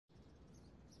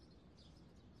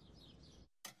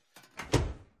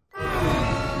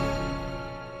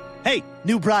Hey,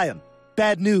 new Brian.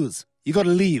 Bad news. You gotta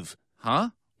leave.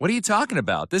 Huh? What are you talking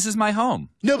about? This is my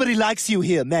home. Nobody likes you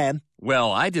here, man.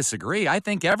 Well, I disagree. I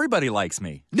think everybody likes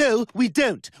me. No, we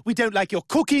don't. We don't like your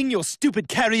cooking, your stupid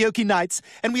karaoke nights,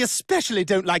 and we especially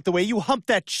don't like the way you hump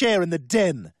that chair in the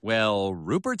den. Well,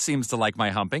 Rupert seems to like my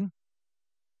humping.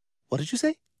 What did you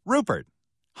say? Rupert.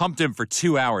 Humped him for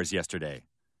 2 hours yesterday.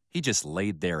 He just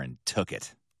laid there and took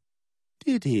it.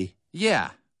 Did he?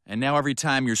 Yeah, and now every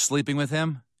time you're sleeping with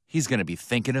him, he's gonna be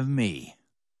thinking of me.